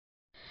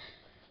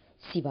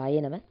சிவாய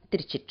நம.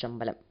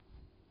 திருச்சிற்றம்பலம்.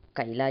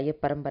 கைலாய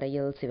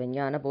பரம்பரையில்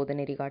சிவஞான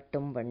போதநெறி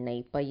காட்டும் வண்ணை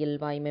பயில்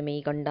வாய்மைமை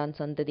கண்டான்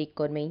சந்ததி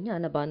கொர்மை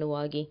ஞான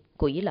பானுவாகி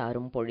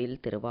குயிலாரும் பொழில்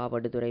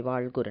திருவாவடுதுறை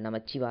வாழ் குரு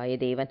நமச்சிவாய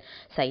தேவன்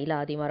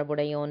சைலாதி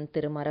மரபுடையோன்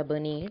திருமரபு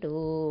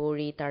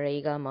நீடூழி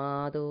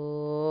தழைகமாதோ.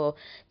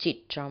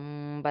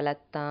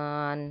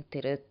 சிற்றம்பலத்தான்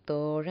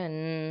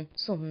திருத்தோழன்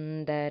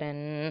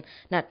சுந்தரன்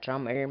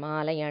நற்றமிழ்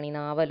மாலை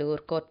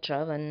அணிநாவலூர்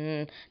கொற்றவன்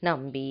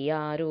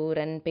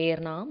நம்பியாரூரன்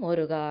பேர் நாம்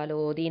ஒரு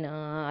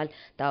காலோதினால்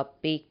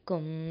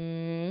தப்பிக்கும்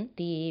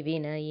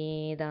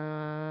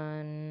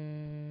தீவினையேதான்.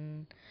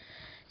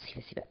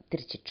 சிவசிவ.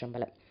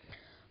 திருச்சிற்றம்பலம்.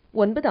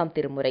 9ஆம்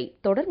திருமுறை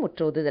தொடர்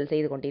முற்றோதுதல்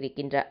செய்து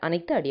கொண்டிருக்கின்ற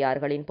அனைத்து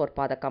அடியார்களின்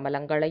பொற்பாத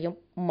கமலங்களையும்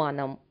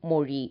மனம்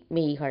மொழி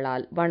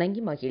மெய்களால்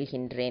வணங்கி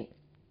மகிழ்கின்றேன்.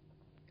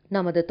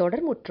 நமது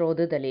தொடர்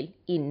முற்றோதுதலில்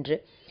இன்று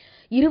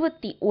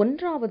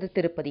 21வது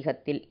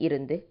திருப்பதிகத்தில்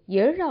இருந்து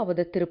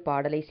 7வது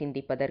திருப்பாடலை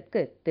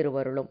சிந்திப்பதற்கு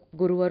திருவருளும்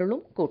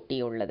குருவருளும்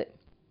கூட்டியுள்ளது.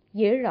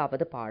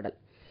 7வது பாடல்.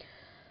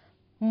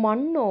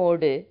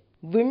 மண்ணோடு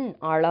விண்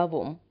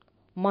அளவும்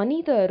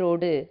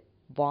மனிதரோடு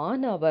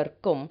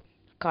வானவர்க்கும்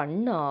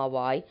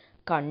கண்ணாவாய்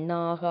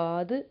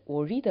கண்ணாகாது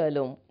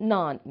ஒழிதலும்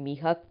நான்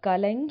மிக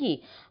கலங்கி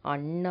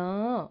அண்ணா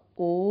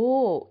ஓ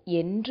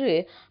என்று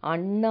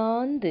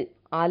அண்ணாந்து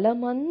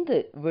அலமந்து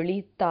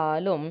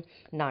விழித்தாலும்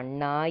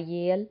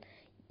நன்னாயேல்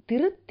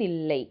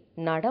திருத்தில்லை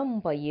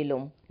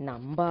நடம்பயிலும்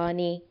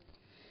நம்பானே.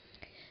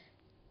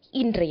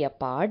 இன்றைய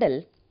பாடல்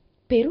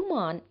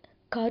பெருமான்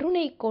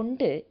கருணை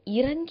கொண்டு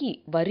இறங்கி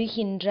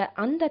வருகின்ற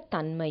அந்த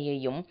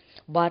தன்மையையும்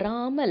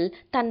வராமல்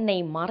தன்னை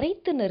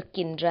மறைத்து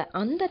நிற்கின்ற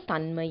அந்த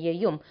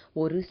தன்மையையும்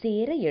ஒரு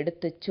சேர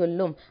எடுத்துச்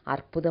சொல்லும்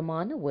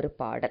அற்புதமான ஒரு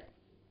பாடல்.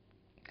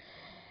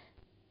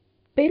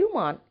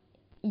 பெருமான்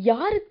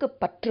யாருக்கு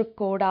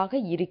பற்றுக்கோடாக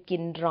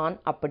இருக்கின்றான்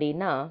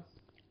அப்படின்னா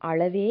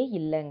அளவே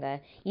இல்லைங்க.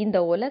 இந்த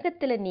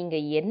உலகத்தில்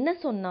நீங்கள் என்ன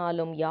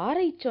சொன்னாலும்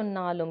யாரை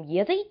சொன்னாலும்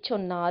எதை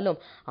சொன்னாலும்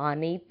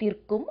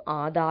அனைத்திற்கும்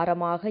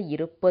ஆதாரமாக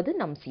இருப்பது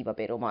நம்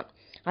சிவபெருமான்.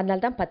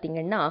 அதனால்தான்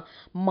பார்த்தீங்கன்னா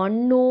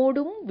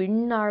மண்ணோடும்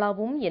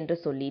விண்ணளவும் என்று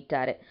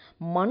சொல்லிட்டாரு.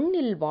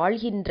 மண்ணில்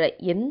வாழ்கின்ற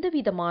எந்த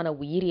விதமான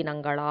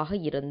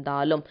உயிரினங்களாக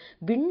இருந்தாலும்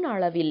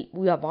விண்ணளவில்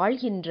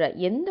வாழ்கின்ற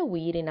எந்த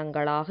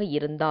உயிரினங்களாக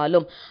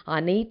இருந்தாலும்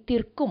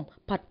அனைத்திற்கும்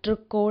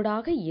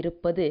பற்றுக்கோடாக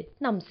இருப்பது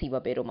நம்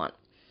சிவபெருமான்.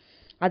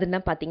 அதுன்னா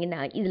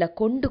பார்த்தீங்கன்னா இதில்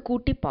கொண்டு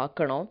கூட்டி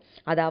பார்க்கணும்.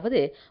 அதாவது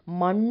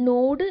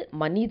மண்ணோடு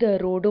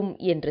மனிதரோடும்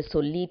என்று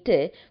சொல்லிட்டு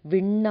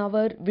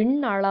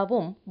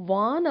விண்ணளவும்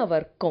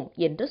வானவர்க்கும்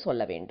என்று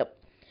சொல்ல வேண்டும்.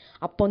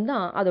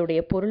 அப்போதான் அதோடைய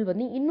பொருள்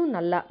இன்னும்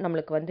நல்லா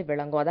நம்மளுக்கு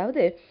விளங்கும்.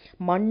 அதாவது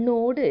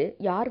மண்ணோடு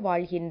யார்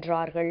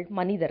வாழ்கின்றார்கள்?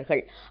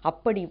 மனிதர்கள்.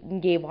 அப்படி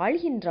இங்கே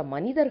வாழ்கின்ற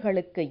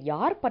மனிதர்களுக்கு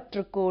யார்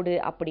பற்றுக்கோடு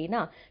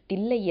அப்படின்னா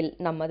தில்லையில்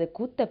நமது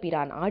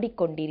கூத்தபிரான்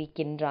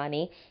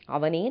ஆடிக்கொண்டிருக்கின்றானே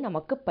அவனே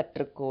நமக்கு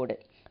பற்றுக்கோடு.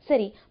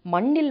 சரி,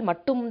 மண்ணில்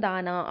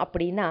மட்டும்தானா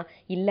அப்படின்னா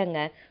இல்லைங்க.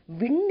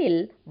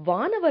 விண்ணில்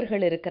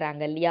வானவர்கள்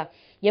இருக்கிறாங்க இல்லையா?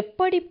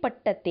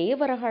 எப்படிப்பட்ட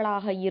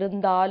தேவர்களாக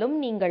இருந்தாலும்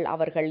நீங்கள்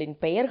அவர்களின்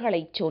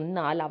பெயர்களை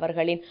சொன்னால்,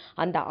 அவர்களின்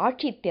அந்த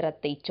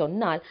ஆட்சித்திறத்தை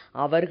சொன்னால்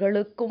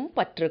அவர்களுக்கும்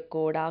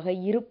பற்றுக்கோடாக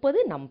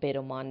இருப்பது நம்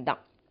பெருமான்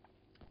தான்.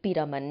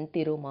 பிரமன்,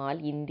 திருமால்,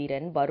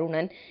 இந்திரன்,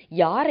 வருணன்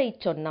யாரை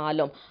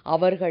சொன்னாலும்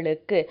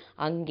அவர்களுக்கு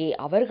அங்கே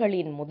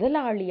அவர்களின்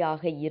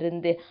முதலாளியாக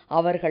இருந்து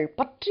அவர்கள்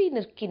பற்றி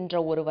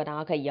நிற்கின்ற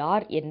ஒருவனாக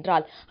யார்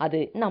என்றால் அது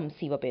நம்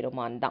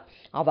சிவபெருமான் தான்.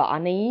 அவ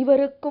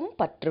அனைவருக்கும்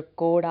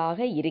பற்றுக்கோடாக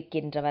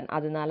இருக்கின்றவன்.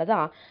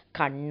 அதனாலதான்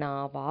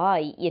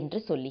கண்ணாவாய்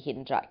என்று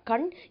சொல்லுகின்றார்.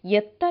 கண்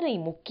எத்தனை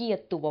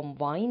முக்கியத்துவம்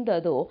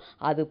வாய்ந்ததோ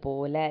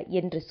அதுபோல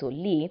என்று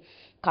சொல்லி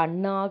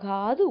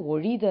கண்ணாகாது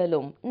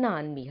ஒழிதலும்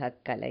நான் மிக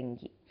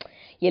கலங்கி.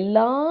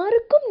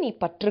 எல்லாருக்கும் நீ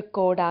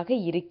பற்றுக்கோடாக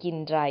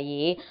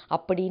இருக்கின்றாயே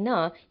அப்படின்னா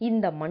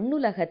இந்த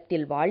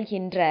மண்ணுலகத்தில்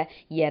வாழ்கின்ற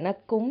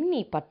எனக்கும்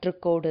நீ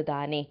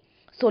பற்றுக்கோடுதானே?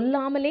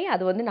 சொல்லாமலே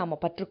அது நாம்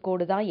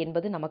பற்றுக்கோடு தான்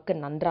என்பது நமக்கு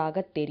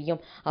நன்றாக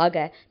தெரியும். ஆக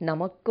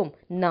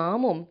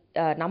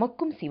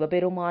நமக்கும்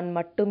சிவபெருமான்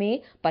மட்டுமே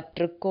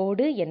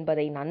பற்றுக்கோடு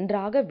என்பதை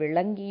நன்றாக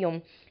விளங்கியும்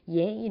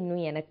ஏன்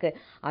இன்னும் எனக்கு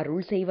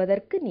அருள்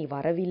செய்வதற்கு நீ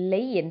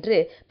வரவில்லை என்று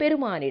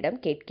பெருமானிடம்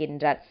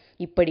கேட்கின்றார்.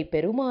 இப்படி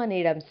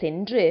பெருமானிடம்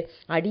சென்று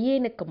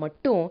அடியேனுக்கு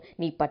மட்டும்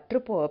நீ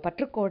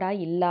பற்றுக்கோடா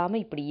இல்லாம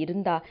இப்படி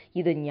இருந்தா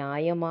இது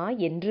நியாயமா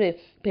என்று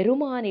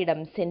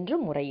பெருமானிடம் சென்று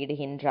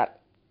முறையிடுகின்றார்.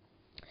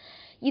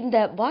 இந்த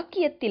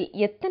வாக்கியத்தில்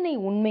எத்தனை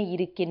உண்மை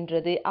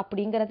இருக்கின்றது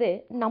அப்படிங்கிறது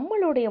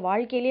நம்மளுடைய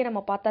வாழ்க்கையிலே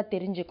நம்ம பார்த்தா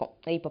தெரிஞ்சுக்கும்.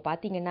 இப்போ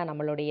பார்த்தீங்கன்னா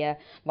நம்மளுடைய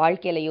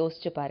வாழ்க்கையில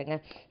யோசிச்சு பாருங்க.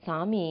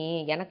 சாமி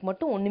எனக்கு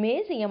மட்டும் ஒன்றுமே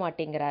செய்ய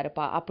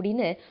மாட்டேங்கிறாருப்பா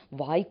அப்படின்னு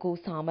வாய்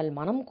கூசாமல்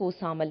மனம்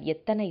கூசாமல்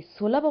எத்தனை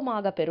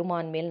சுலபமாக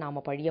பெருமான் மேல்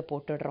நாம் பழிய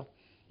போட்டுடுறோம்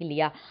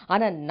இல்லையா?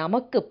 ஆனால்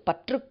நமக்கு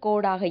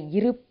பற்றுக்கோடாக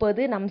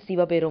இருப்பது நம்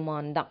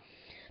சிவபெருமான் தான்.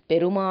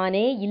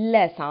 பெருமானே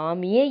இல்லை,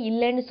 சாமியே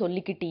இல்லைன்னு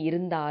சொல்லிக்கிட்டு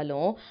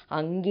இருந்தாலும்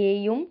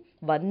அங்கேயும்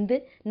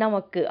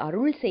நமக்கு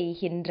அருள்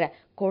செய்கின்ற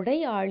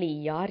கொடையாளி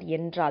யார்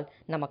என்றால்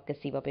நமக்கு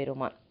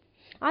சிவபெருமான்.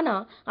 ஆனா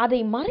அதை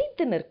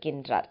மறைத்து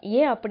நிற்கின்றார்.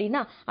 ஏன்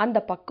அப்படின்னா, அந்த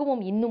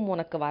பக்குவம் இன்னும்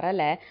உனக்கு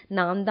வரல,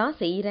 நான் தான்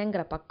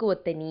செய்கிறேங்கிற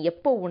பக்குவத்தை நீ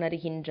எப்போ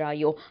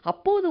உணர்கின்றாயோ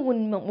அப்போது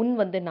முன்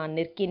வந்து நான்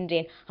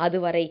நிற்கின்றேன்,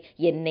 அதுவரை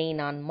என்னை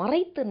நான்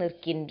மறைத்து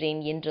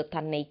நிற்கின்றேன் என்று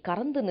தன்னை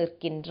கறந்து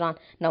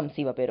நிற்கின்றான் நம்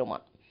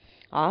சிவபெருமான்.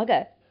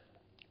 ஆக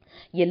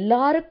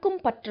எல்லாருக்கும்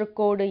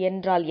பற்றுக்கோடு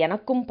என்றால்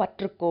எனக்கும்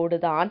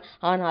பற்றுக்கோடுதான்,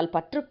 ஆனால்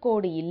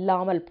பற்றுக்கோடு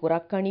இல்லாமல்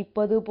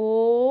புறக்கணிப்பது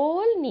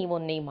போல் நீ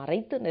உன்னை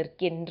மறைத்து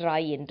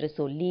நிற்கின்றாய் என்று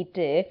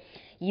சொல்லிட்டு,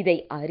 இதை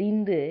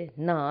அறிந்து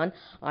நான்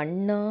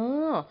அண்ணா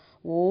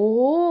ஓ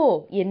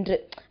என்று,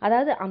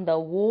 அதாவது அந்த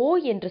ஓ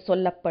என்று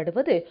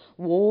சொல்லப்படுவது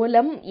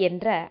ஓலம்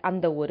என்ற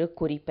அந்த ஒரு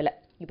குறிப்பில்.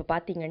 இப்போ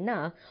பார்த்தீங்கன்னா,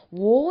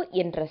 ஓ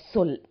என்ற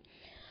சொல்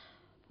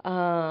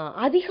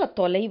அதிக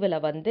தொலைவில்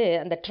வந்து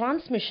அந்த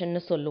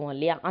டிரான்ஸ்மிஷன்னு சொல்லுவோம்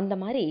இல்லையா, அந்த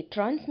மாதிரி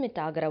டிரான்ஸ்மிட்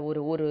ஆகிற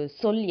ஒரு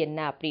சொல் என்ன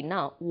அப்படின்னா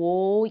ஓ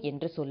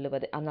என்று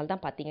சொல்லுவது. அதனால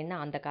தான் பார்த்தீங்கன்னா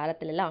அந்த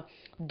காலத்துலலாம்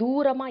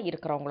தூரமாக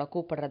இருக்கிறவங்கள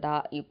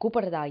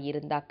கூப்பிடுறதா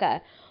இருந்தாக்க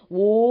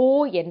ஓ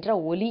என்ற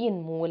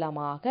ஒலியின்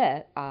மூலமாக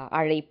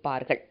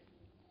அழைப்பார்கள்.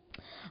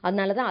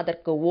 அதனால தான்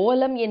அதற்கு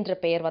ஓலம் என்ற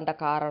பெயர் வந்த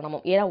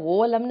காரணமும். ஏன்னா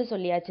ஓலம்னு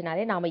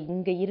சொல்லியாச்சுனாலே நாம்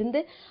இங்கே இருந்து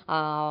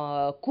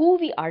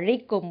கூவி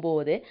அழைக்கும்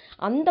போது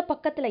அந்த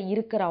பக்கத்தில்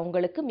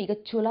இருக்கிறவங்களுக்கு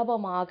மிகச்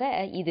சுலபமாக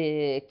இது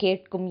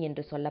கேட்கும்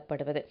என்று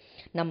சொல்லப்படுவது.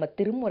 நம்ம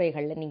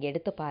திருமுறைகளில் நீங்கள்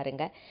எடுத்து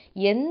பாருங்க,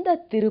 எந்த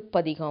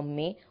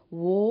திருப்பதிகமே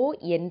ஓ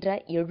என்ற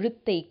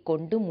எழுத்தை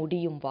கொண்டு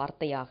முடியும்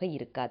வார்த்தையாக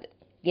இருக்காது,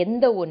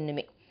 எந்த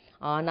ஒன்றுமே.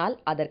 ஆனால்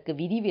அதற்கு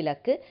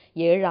விதிவிலக்கு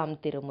 7ஆம்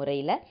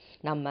திருமுறையில்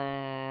நம்ம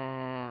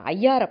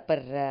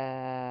ஐயாரப்பர்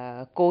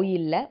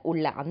கோயிலில்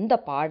உள்ள அந்த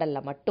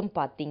பாடலில் மட்டும்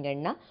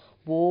பார்த்திங்கன்னா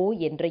ஓ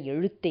என்ற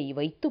எழுத்தை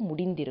வைத்து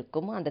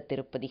முடிந்திருக்கும் அந்த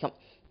திருப்பதிகம்.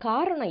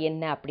 காரணம்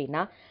என்ன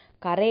அப்படின்னா,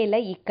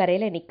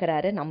 இக்கரையில்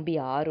நிற்கிறாரு நம்பி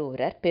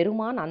ஆரூரர்,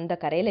 பெருமான் அந்த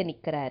கரையில்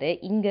நிற்கிறாரு,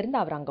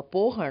 இங்கேருந்து அவர் அங்கே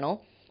போகணும்.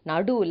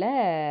 நடுவில்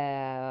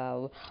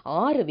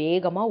ஆறு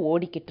வேகமாக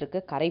ஓடிக்கிட்டு இருக்கு,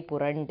 கரை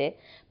புரண்டு.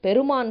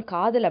 பெருமான்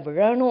காதில்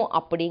விழணும்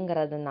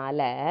அப்படிங்கிறதுனால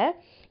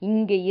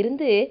இங்கே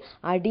இருந்து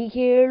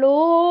அடிகேளோ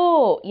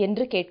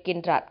என்று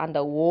கேட்கின்றார்.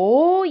 அந்த ஓ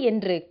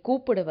என்று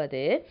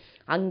கூப்பிடுவது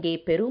அங்கே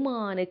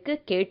பெருமானுக்கு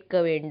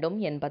கேட்க வேண்டும்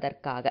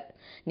என்பதற்காக.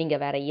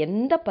 நீங்கள் வேற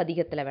எந்த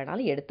பதிகத்தில்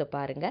வேணாலும் எடுத்து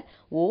பாருங்க,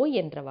 ஓ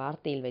என்ற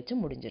வார்த்தையில் வச்சு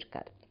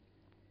முடிஞ்சிருக்காது.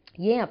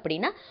 ஏன்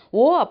அப்படின்னா,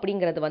 ஓ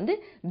அப்படிங்கிறது வந்து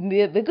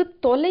வெகு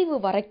தொலைவு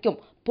வரைக்கும்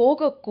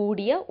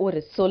போகக்கூடிய ஒரு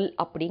சொல்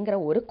அப்படிங்கிற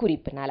ஒரு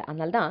குறிப்பினால.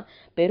 அதனால தான்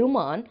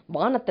பெருமான்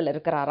வானத்தில்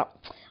இருக்கிறாராம்.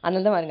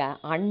 அதனால தான் பாருங்க,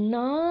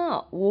 அண்ணா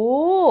ஓ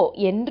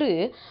என்று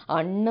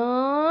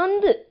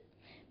அண்ணாந்து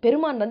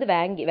பெருமான் வந்து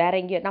வேற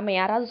எங்கேயோ நம்ம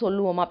யாராவது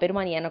சொல்லுவோமா,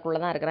 பெருமான் எனக்குள்ளே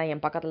தான் இருக்கிறான்,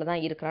 என் பக்கத்தில்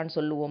தான் இருக்கிறான்னு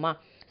சொல்லுவோமா?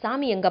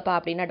 சாமி எங்கப்பா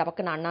அப்படின்னா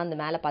டபக்குன்னு அண்ணாந்து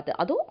மேலே பார்த்து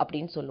அதோ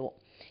அப்படின்னு சொல்லுவோம்.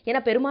 ஏன்னா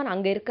பெருமான்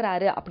அங்கே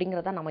இருக்கிறாரு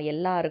அப்படிங்கிறதா நம்ம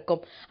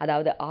எல்லாருக்கும்,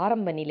 அதாவது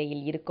ஆரம்ப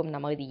நிலையில் இருக்கும்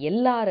நம்ம இது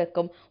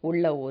எல்லாருக்கும்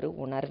உள்ள ஒரு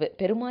உணர்வு.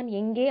 பெருமான்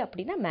எங்கே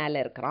அப்படின்னா மேலே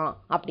இருக்கிறான்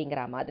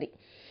அப்படிங்கிற மாதிரி.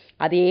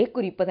 அதே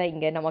குறிப்பு தான்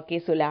இங்கே நமக்கே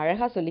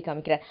அழகாக சொல்லி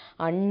காமிக்கிற.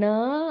 அண்ணா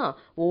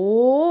ஓ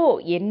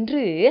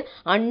என்று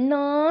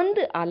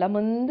அண்ணாந்து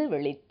அலமந்து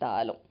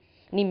விழித்தாலும்,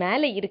 நீ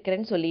மேலே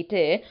இருக்கிறேன்னு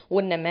சொல்லிட்டு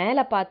உன்னை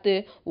மேலே பார்த்து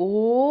ஓ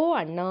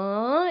அண்ணா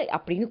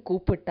அப்படின்னு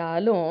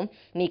கூப்பிட்டாலும்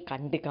நீ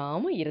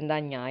கண்டுக்காமல் இருந்தா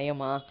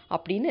நியாயமா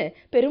அப்படின்னு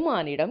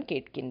பெருமானிடம்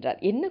கேட்கின்றார்.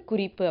 என்ன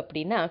குறிப்பு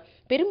அப்படின்னா,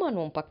 பெருமான்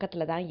உன்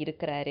பக்கத்தில் தான்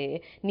இருக்கிறாரு,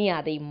 நீ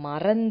அதை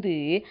மறந்து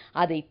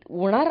அதை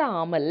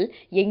உணராமல்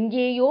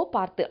எங்கேயோ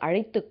பார்த்து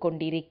அழைத்து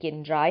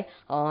கொண்டிருக்கின்றாய்.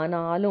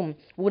 ஆனாலும்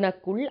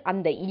உனக்குள்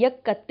அந்த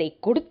இயக்கத்தை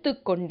கொடுத்து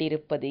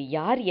கொண்டிருப்பது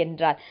யார்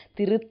என்றால்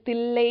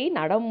திருத்தில்லை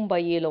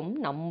நடம்பயிலும்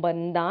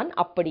நம்பன்தான்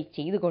அப்படி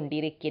செய்து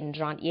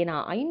கொண்டிருக்கின்றான். ஏன்னா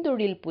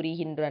ஐந்தொழில்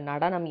புரிகின்ற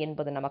நடனம்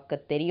என்பது நமக்கு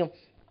தெரியும்.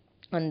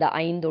 அந்த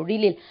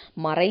ஐந்தொழிலில்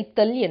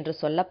மறைத்தல் என்று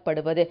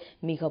சொல்லப்படுவது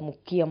மிக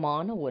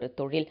முக்கியமான ஒரு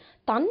தொழில்.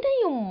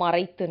 தன்னையும்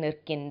மறைத்து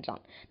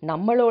நிற்கின்றான்.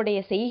 நம்மளுடைய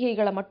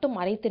செய்கைகளை மட்டும்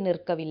மறைத்து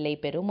நிற்கவில்லை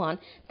பெருமான்,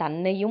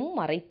 தன்னையும்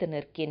மறைத்து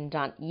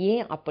நிற்கின்றான்.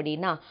 ஏன்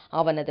அப்படின்னா,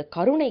 அவனது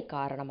கருணை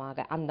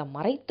காரணமாக அந்த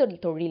மறைத்தல்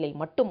தொழிலை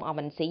மட்டும்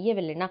அவன்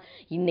செய்யவில்லைன்னா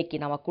இன்னைக்கு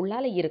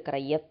நமக்குள்ளால இருக்கிற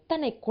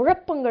எத்தனை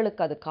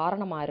குழப்பங்களுக்கு அது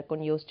காரணமாக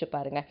இருக்குன்னு யோசிச்சு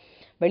பாருங்க.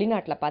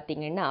 வெளிநாட்டில்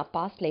பார்த்தீங்கன்னா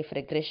பாஸ்ட் லைஃப்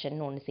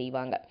ரெக்ரெஷன் ஒன்று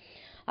செய்வாங்க.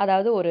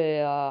 அதாவது ஒரு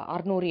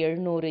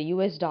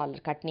 $600-700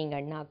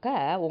 கட்டினீங்கன்னாக்க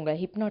உங்களை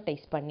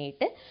ஹிப்னாட்டைஸ்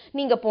பண்ணிவிட்டு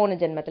நீங்கள் போன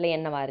ஜென்மத்தில்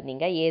என்னவா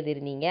இருந்தீங்க, ஏது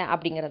இருந்தீங்க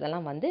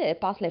அப்படிங்கிறதெல்லாம் வந்து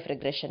பாஸ்ட் லைஃப்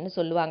ரெக்ரெஷன்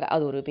சொல்லுவாங்க.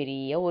 அது ஒரு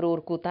பெரிய ஒரு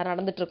கூத்தாக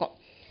நடந்துட்டுருக்கோம்.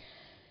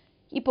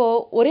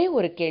 இப்போது ஒரே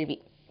ஒரு கேள்வி,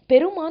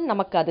 பெருமான்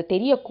நமக்கு அது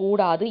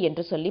தெரியக்கூடாது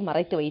என்று சொல்லி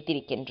மறைத்து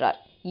வைத்திருக்கின்றார்.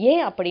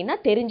 ஏன் அப்படின்னா,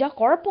 தெரிஞ்சால்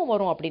குழப்பம்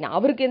வரும் அப்படின்னா.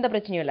 அவருக்கு எந்த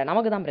பிரச்சனையும் இல்லை,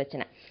 நமக்கு தான்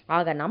பிரச்சனை.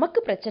 ஆக நமக்கு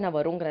பிரச்சனை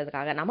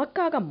வருங்கிறதுக்காக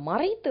நமக்காக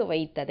மறைத்து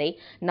வைத்ததை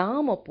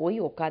நாம் போய்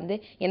உட்காந்து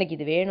எனக்கு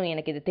இது வேணும்,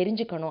 எனக்கு இது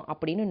தெரிஞ்சுக்கணும்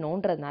அப்படின்னு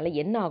நோன்றதுனால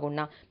என்ன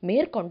ஆகும்னா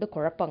மேற்கொண்டு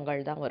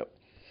குழப்பங்கள் தான் வரும்.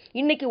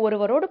 இன்னைக்கு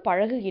ஒருவரோடு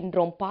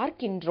பழகுகின்றோம்,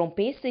 பார்க்கின்றோம்,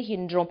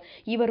 பேசுகின்றோம்,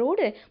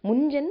 இவரோடு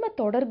முன்ஜென்ம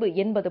தொடர்பு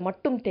என்பது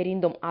மட்டும்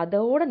தெரிந்தும்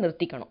அதோடு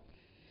நிறுத்திக்கணும்.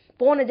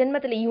 போன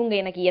ஜென்மத்தில் இவங்க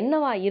எனக்கு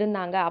என்னவா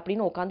இருந்தாங்க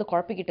அப்படின்னு உட்காந்து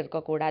குழப்பிக்கிட்டு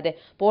இருக்கக்கூடாது.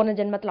 போன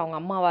ஜென்மத்தில் அவங்க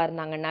அம்மாவாக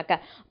இருந்தாங்கன்னாக்க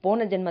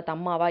போன ஜென்மத்து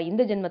அம்மாவா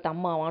இந்த ஜென்மத்து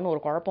அம்மாவான்னு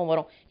ஒரு குழப்பம்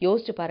வரும்.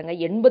 யோசிச்சு பாருங்கள்,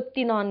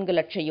 84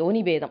 லட்சம்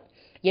யோனி பேதம்.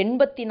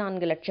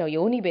 84 லட்சம்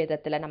யோனி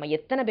பேதத்துல நம்ம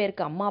எத்தனை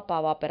பேருக்கு அம்மா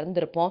அப்பாவா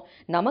பிறந்திருப்போம்,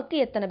 நமக்கு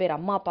எத்தனை பேர்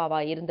அம்மா அப்பாவா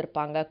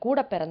இருந்திருப்பாங்க,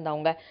 கூட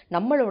பிறந்தவங்க,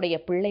 நம்மளுடைய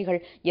பிள்ளைகள்,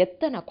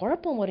 எத்தனை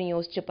குழப்பம் வரும்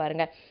யோசிச்சு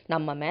பாருங்க.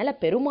 நம்ம மேல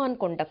பெருமான்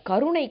கொண்ட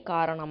கருணை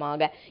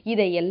காரணமாக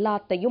இதை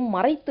எல்லாத்தையும்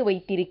மறைத்து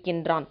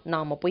வைத்திருக்கின்றான்.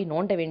 நாம போய்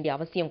நோண்ட வேண்டிய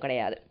அவசியம்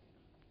கிடையாது.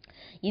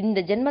 இந்த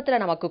ஜென்மத்துல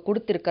நமக்கு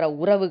கொடுத்திருக்கிற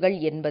உறவுகள்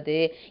என்பது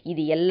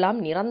இது எல்லாம்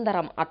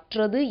நிரந்தரம்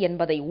அற்றது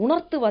என்பதை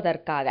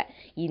உணர்த்துவதற்காக.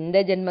 இந்த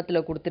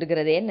ஜென்மத்துல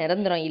கொடுத்திருக்கிறதே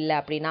நிரந்தரம் இல்லை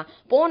அப்படின்னா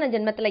போன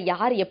ஜென்மத்துல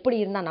யார் எப்படி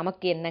இருந்தா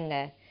நமக்கு என்னங்க?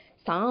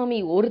 சாமி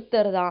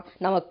ஒருத்தர் தான்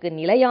நமக்கு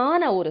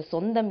நிலையான ஒரு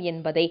சொந்தம்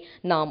என்பதை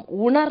நாம்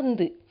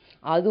உணர்ந்து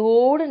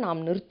அதோடு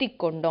நாம் நிறுத்தி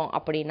கொண்டோம்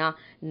அப்படின்னா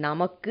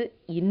நமக்கு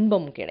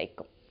இன்பம்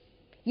கிடைக்கும்.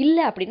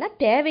 இல்லை அப்படின்னா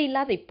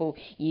தேவையில்லாத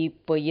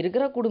இப்போ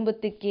இருக்கிற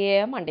குடும்பத்துக்கே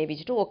மண்டை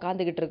வச்சுட்டு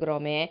உக்காந்துக்கிட்டு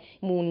இருக்கிறோமே,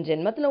 3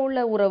 ஜென்மத்தில்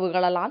உள்ள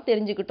உறவுகளெல்லாம்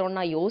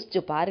தெரிஞ்சுக்கிட்டோம்னா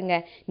யோசிச்சு பாருங்க,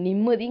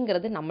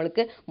 நிம்மதிங்கிறது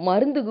நம்மளுக்கு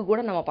மருந்துக்கு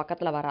கூட நம்ம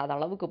பக்கத்தில் வராத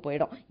அளவுக்கு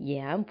போயிடும்.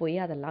 ஏன்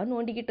போய் அதெல்லாம்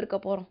நோண்டிக்கிட்டு இருக்க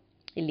போகிறோம்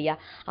இல்லையா?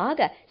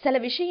 ஆக சில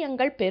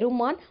விஷயங்கள்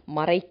பெருமான்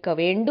மறைக்க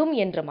வேண்டும்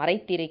என்று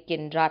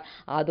மறைத்திருக்கின்றார்.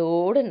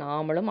 அதோடு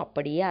நாமளும்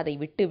அப்படியே அதை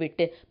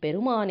விட்டுவிட்டு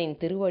பெருமானின்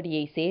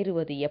திருவடியை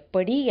சேருவது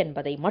எப்படி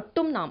என்பதை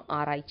மட்டும் நாம்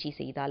ஆராய்ச்சி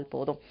செய்தால்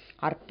போதும்.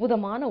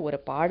 அற்புதமான ஒரு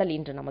பாடல்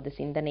இன்று நமது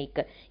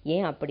சிந்தனைக்கு.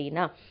 ஏன்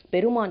அப்படின்னா,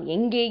 பெருமான்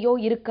எங்கேயோ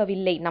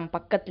இருக்கவில்லை, நம்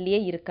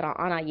பக்கத்திலேயே இருக்கிறான்.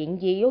 ஆனா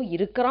எங்கேயோ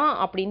இருக்கிறான்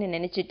அப்படின்னு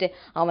நினைச்சிட்டு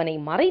அவனை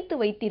மறைத்து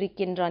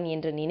வைத்திருக்கின்றான்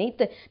என்று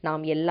நினைத்து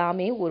நாம்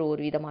எல்லாமே ஒரு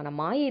விதமான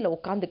மாயையில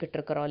உட்கார்ந்துகிட்டு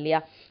இருக்கிறோம்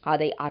இல்லையா?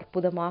 அதை அற்புதமாக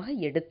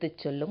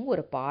எடுத்துச் சொல்லும்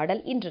ஒரு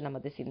பாடல் இன்று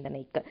நமது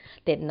சிந்தனைக்கு.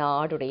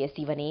 தென்னாடுடைய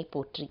சிவனே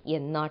போற்றி,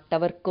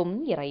 எந்நாட்டவர்க்கும்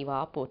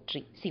இறைவா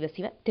போற்றி. சிவ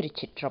சிவ.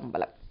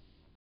 திருச்சிற்றம்பலம்.